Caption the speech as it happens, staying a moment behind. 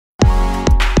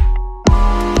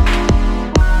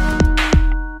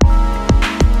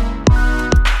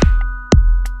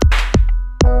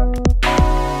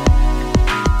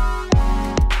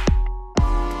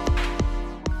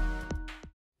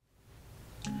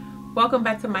Welcome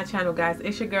back to my channel, guys.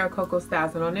 It's your girl Coco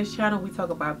Styles, and on this channel we talk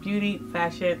about beauty,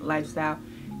 fashion, lifestyle,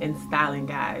 and styling,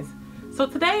 guys. So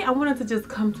today I wanted to just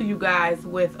come to you guys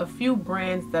with a few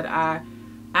brands that I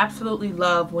absolutely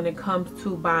love when it comes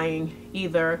to buying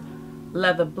either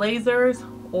leather blazers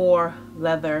or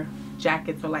leather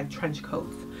jackets or like trench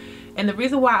coats. And the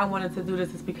reason why I wanted to do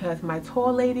this is because my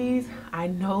tall ladies, I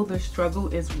know the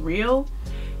struggle is real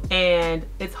and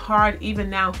it's hard even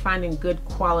now finding good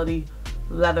quality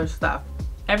leather stuff.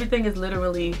 Everything is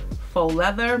literally faux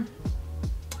leather,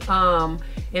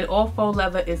 and all faux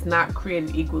leather is not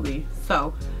created equally.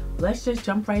 So let's just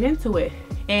jump right into it.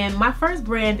 And my first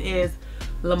brand is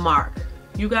Lamarque.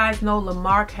 You guys know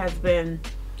Lamarque has been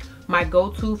my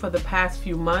go-to for the past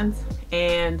few months,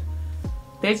 and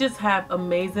they just have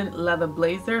amazing leather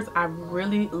blazers. I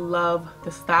really love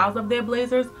the styles of their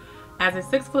blazers. As a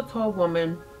 6 foot tall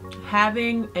woman,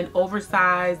 having an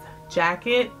oversized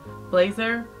jacket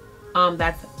blazer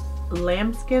that's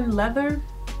lambskin leather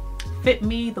fit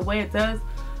me the way it does,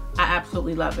 I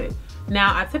absolutely love it.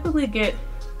 Now I typically get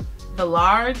the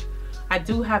large. I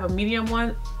do have a medium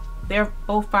one. They're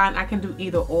both fine. I can do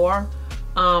either or.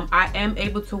 I am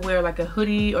able to wear like a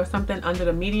hoodie or something under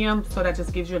the medium, so that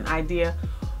just gives you an idea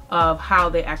of how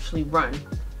they actually run.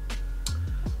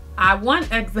 I want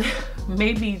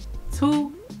maybe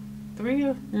two, three,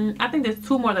 I think there's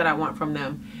two more that I want from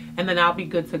them, and then I'll be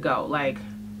good to go, like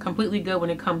completely good when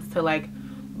it comes to like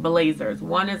blazers.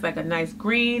 One is like a nice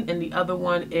green and the other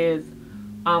one is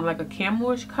like a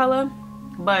camelish color,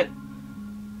 but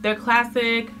they're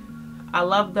classic. I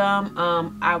love them.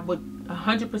 I would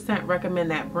 100%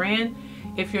 recommend that brand.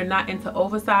 If you're not into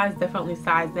oversized, definitely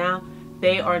size down.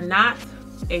 They are not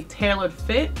a tailored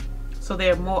fit, so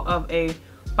they're more of a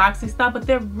boxy style, but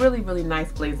they're really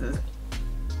nice blazers.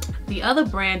 The other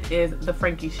brand is the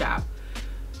Frankie Shop.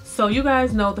 So you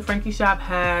guys know the Frankie Shop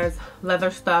has leather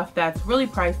stuff that's really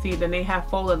pricey. Then they have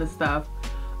faux leather stuff,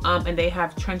 and they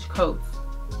have trench coats.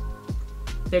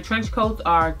 Their trench coats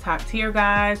are top tier,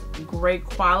 guys. Great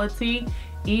quality.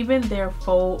 Even their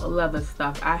faux leather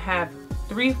stuff. I have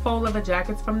 3 faux leather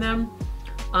jackets from them.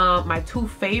 My 2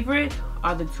 favorite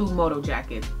are the 2 moto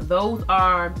jackets. Those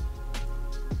are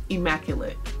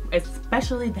immaculate,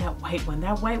 especially that white one.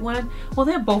 That white one, well,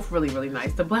 they're both really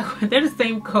nice. The black one, they're the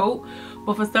same coat,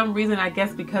 but for some reason, I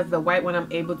guess because the white one, I'm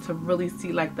able to really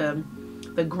see like the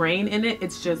grain in it.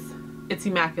 It's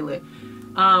immaculate.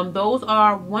 Those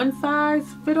are one size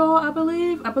fit all, I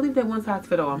believe they're one size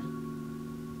fit all,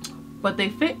 but they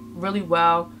fit really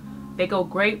well. They go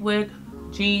great with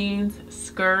jeans,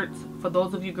 skirts. For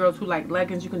those of you girls who like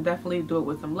leggings, you can definitely do it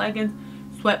with some leggings,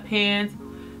 sweatpants,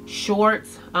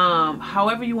 shorts.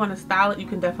 However you want to style it, you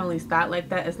can definitely style it like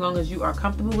that as long as you are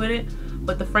comfortable with it.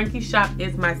 But the Frankie Shop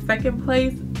is my second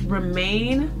place.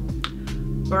 Remain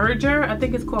Berger, I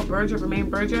think it's called Berger, Remain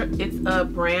Berger. It's a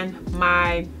brand.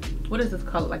 What is this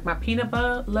color? Like my peanut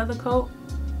butter leather coat.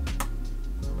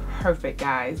 Perfect,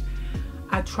 guys.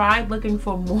 I tried looking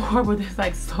for more, but it's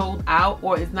like sold out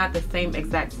or it's not the same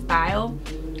exact style.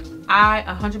 I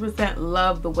 100%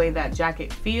 love the way that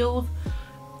jacket feels,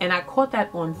 and I caught that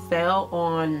on sale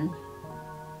on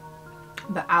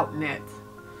the Outnet.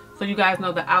 So you guys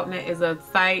know the Outnet is a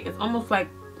site. It's almost like,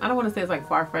 I don't want to say it's like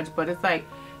far-fetched, but it's like,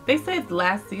 they say it's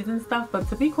last season stuff, but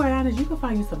to be quite honest, you can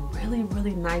find you some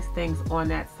really nice things on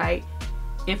that site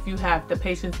if you have the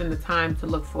patience and the time to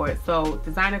look for it. So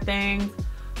designer things,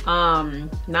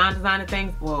 non-designer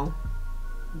things, well,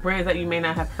 brands that you may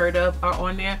not have heard of are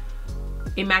on there.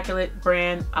 Immaculate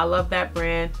brand. I love that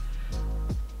brand.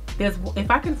 If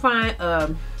I can find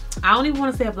I don't even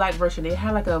want to say a black version. They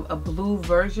have like a blue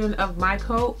version of my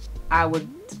coat, I would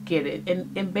get it.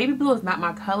 And baby blue is not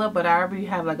my color, but I already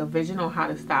have like a vision on how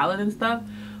to style it and stuff.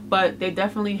 But they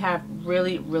definitely have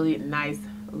really nice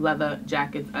leather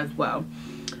jackets as well.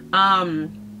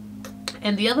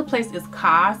 And the other place is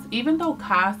COS. Even though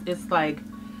COS is like,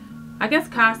 I guess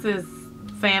COS is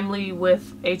family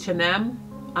with H&M,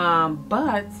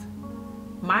 but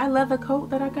my leather coat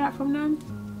that I got from them,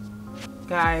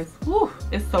 guys, whew,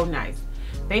 it's so nice.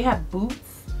 They have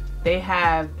boots, they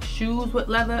have shoes with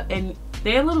leather, and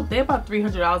they're about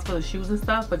 $300 for the shoes and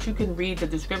stuff, but you can read the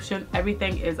description.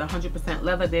 Everything is 100%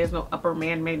 leather. There's no upper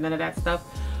man-made, none of that stuff.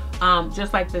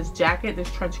 Just like this jacket,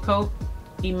 this trench coat,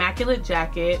 immaculate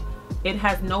jacket. It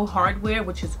has no hardware,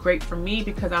 which is great for me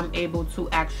because I'm able to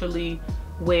actually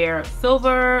wear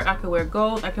silver, I can wear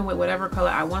gold, I can wear whatever color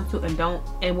I want to,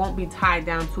 and won't be tied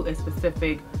down to a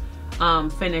specific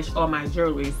finish on my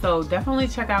jewelry. So definitely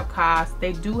check out COS.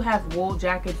 They do have wool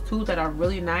jackets too that are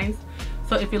really nice.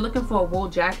 So if you're looking for a wool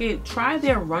jacket, try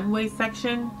their runway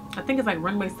section. I think it's like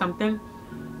runway something.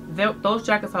 Those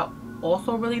jackets are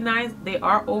also really nice. They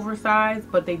are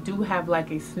oversized, but they do have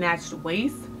like a snatched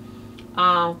waist.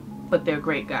 But they're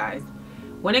great, guys.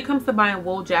 When it comes to buying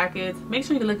wool jackets, make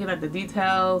sure you're looking at the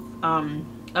details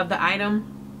of the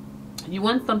item. You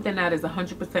want something that is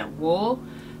 100% wool.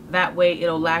 That way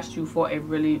it'll last you for a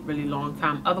really, really long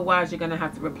time. Otherwise, you're going to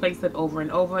have to replace it over and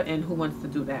over, and who wants to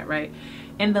do that, right?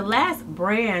 And the last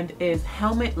brand is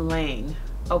Helmut Lang.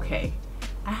 Okay,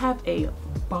 I have a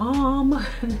bomb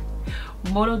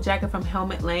moto jacket from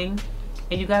Helmut Lang,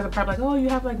 and you guys are probably like, oh, you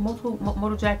have like multiple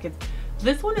moto jackets.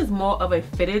 This one is more of a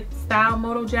fitted style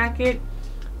moto jacket,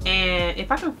 and if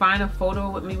I can find a photo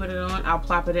with me with it on, I'll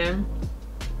plop it in.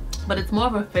 But it's more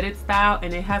of a fitted style,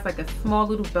 and it has like a small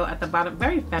little belt at the bottom,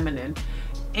 very feminine.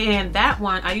 And that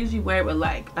one, I usually wear it with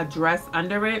like a dress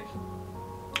under it,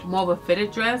 more of a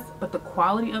fitted dress, but the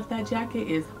quality of that jacket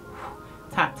is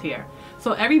top tier.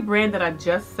 So every brand that I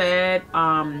just said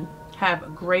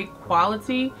have great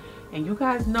quality, and you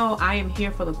guys know I am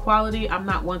here for the quality. I'm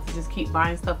not one to just keep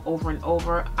buying stuff over and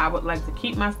over. I would like to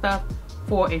keep my stuff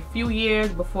for a few years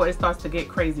before it starts to get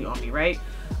crazy on me, right?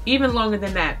 Even longer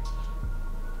than that.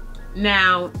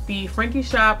 Now, the Frankie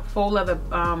Shop faux leather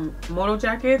moto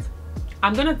jackets,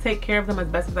 I'm going to take care of them as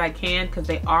best as I can because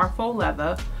they are faux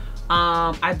leather.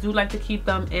 I do like to keep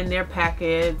them in their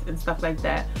package and stuff like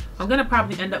that. I'm going to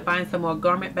probably end up buying some more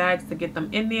garment bags to get them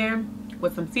in there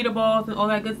with some cedar balls and all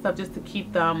that good stuff, just to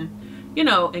keep them, you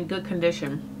know, in good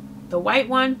condition. The white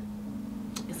one,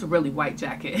 it's a really white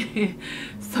jacket.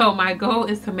 So my goal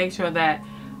is to make sure that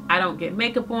I don't get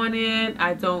makeup on it,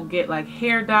 I don't get like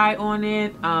hair dye on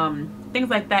it, things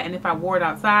like that. And if I wore it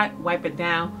outside, wipe it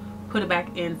down, put it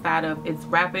back inside of its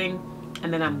wrapping,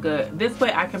 and then I'm good. This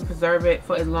way I can preserve it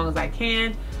for as long as I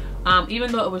can.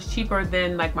 Even though it was cheaper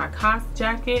than like my Cost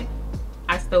jacket,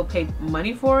 I still paid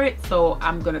money for it, so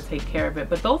I'm gonna take care of it.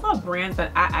 But those are brands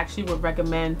that I actually would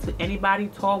recommend to anybody: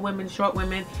 tall women, short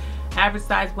women, average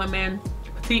size women,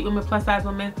 petite women, plus size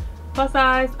women. Plus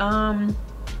size,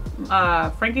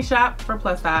 Frankie Shop for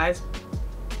plus size,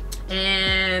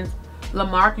 and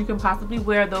Lamarck, you can possibly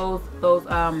wear those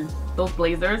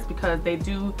blazers because they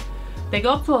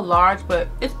go up to a large, but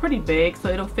it's pretty big, so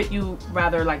it'll fit you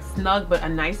rather like snug, but a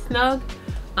nice snug.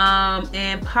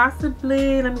 And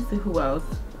possibly, let me see who else,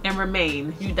 and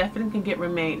Remain. You definitely can get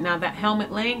Remain. Now that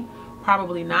Helmut Lang,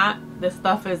 probably not. This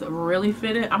stuff is really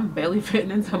fitted. I'm barely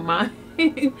fitting into mine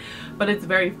but it's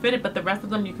very fitted. But the rest of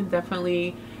them you can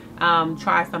definitely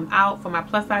try some out for my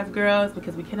plus size girls,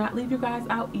 because we cannot leave you guys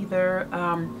out either.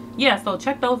 Yeah, so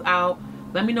check those out.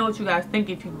 Let me know what you guys think.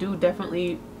 If you do,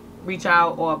 definitely reach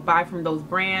out or buy from those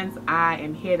brands. I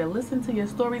am here to listen to your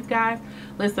stories, guys.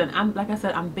 Listen, like I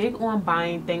said, I'm big on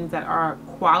buying things that are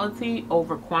quality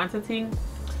over quantity,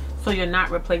 so you're not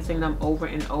replacing them over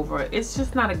and over. It's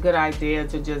just not a good idea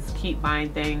to just keep buying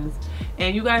things.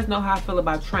 And you guys know how I feel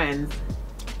about trends.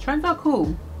 Trends are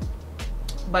cool,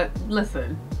 but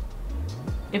listen,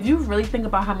 if you really think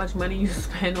about how much money you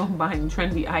spend on buying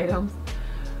trendy items,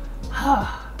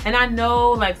 and I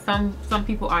know like some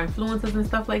people are influencers and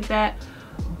stuff like that,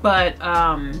 but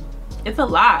it's a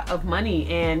lot of money,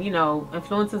 and you know,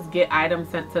 influencers get items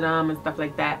sent to them and stuff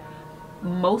like that.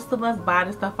 Most of us buy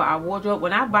the stuff for our wardrobe.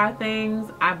 When I buy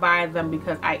things, I buy them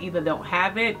because I either don't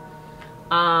have it,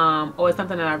 or it's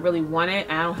something that I really wanted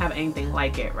and I don't have anything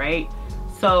like it, right?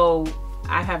 So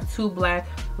I have two black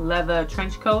leather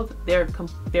trench coats.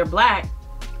 They're black,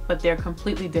 but they're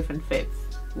completely different fits.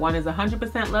 One is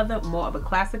 100% leather, more of a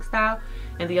classic style,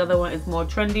 and the other one is more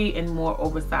trendy and more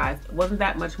oversized. It wasn't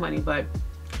that much money, but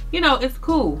you know, it's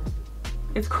cool.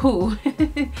 It's cool.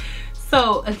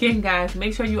 So again, guys,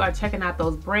 make sure you are checking out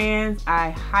those brands.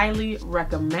 I highly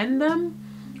recommend them,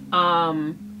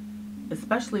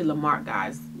 especially Lamarck,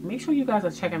 guys. Make sure you guys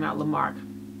are checking out Lamarck.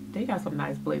 They got some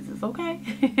nice blazers,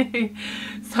 okay?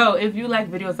 So if you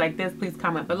like videos like this, please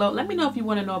comment below. Let me know if you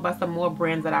want to know about some more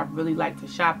brands that I really like to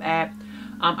shop at.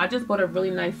 I just bought a really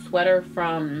nice sweater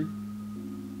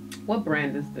from, what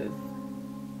brand is this?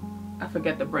 I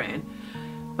forget the brand.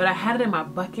 But I had it in my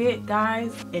bucket,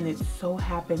 guys, and it so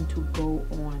happened to go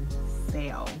on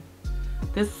sale.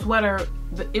 This sweater,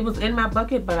 it was in my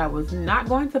bucket, but I was not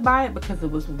going to buy it because it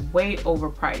was way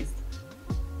overpriced.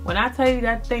 When I tell you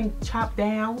that thing chopped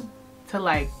down to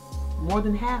like more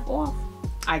than half off,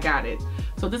 I got it.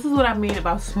 So this is what I mean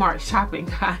about smart shopping,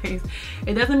 guys.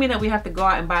 It doesn't mean that we have to go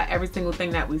out and buy every single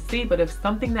thing that we see, but if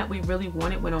something that we really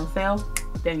wanted went on sale,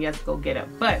 then yes, go get it.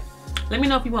 But let me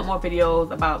know if you want more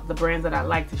videos about the brands that I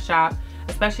like to shop,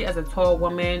 especially as a tall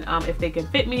woman. If they can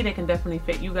fit me, they can definitely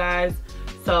fit you guys.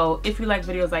 So So if you like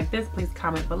videos like this, please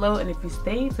comment below. And if you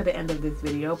stayed to the end of this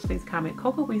video, please comment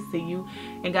Coco, we see you.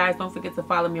 And guys, don't forget to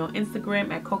follow me on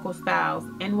Instagram at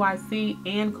CocoStylesNYC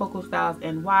and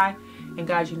CocoStylesNY. And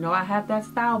guys, you know I have that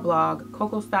style blog,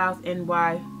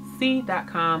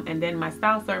 CocoStylesNYC.com, and then my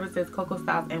style services,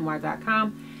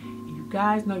 CocoStylesNY.com. And you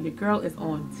guys know your girl is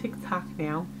on TikTok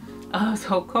now.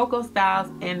 So Coco Styles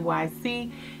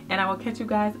NYC, and I will catch you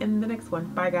guys in the next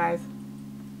one. Bye guys.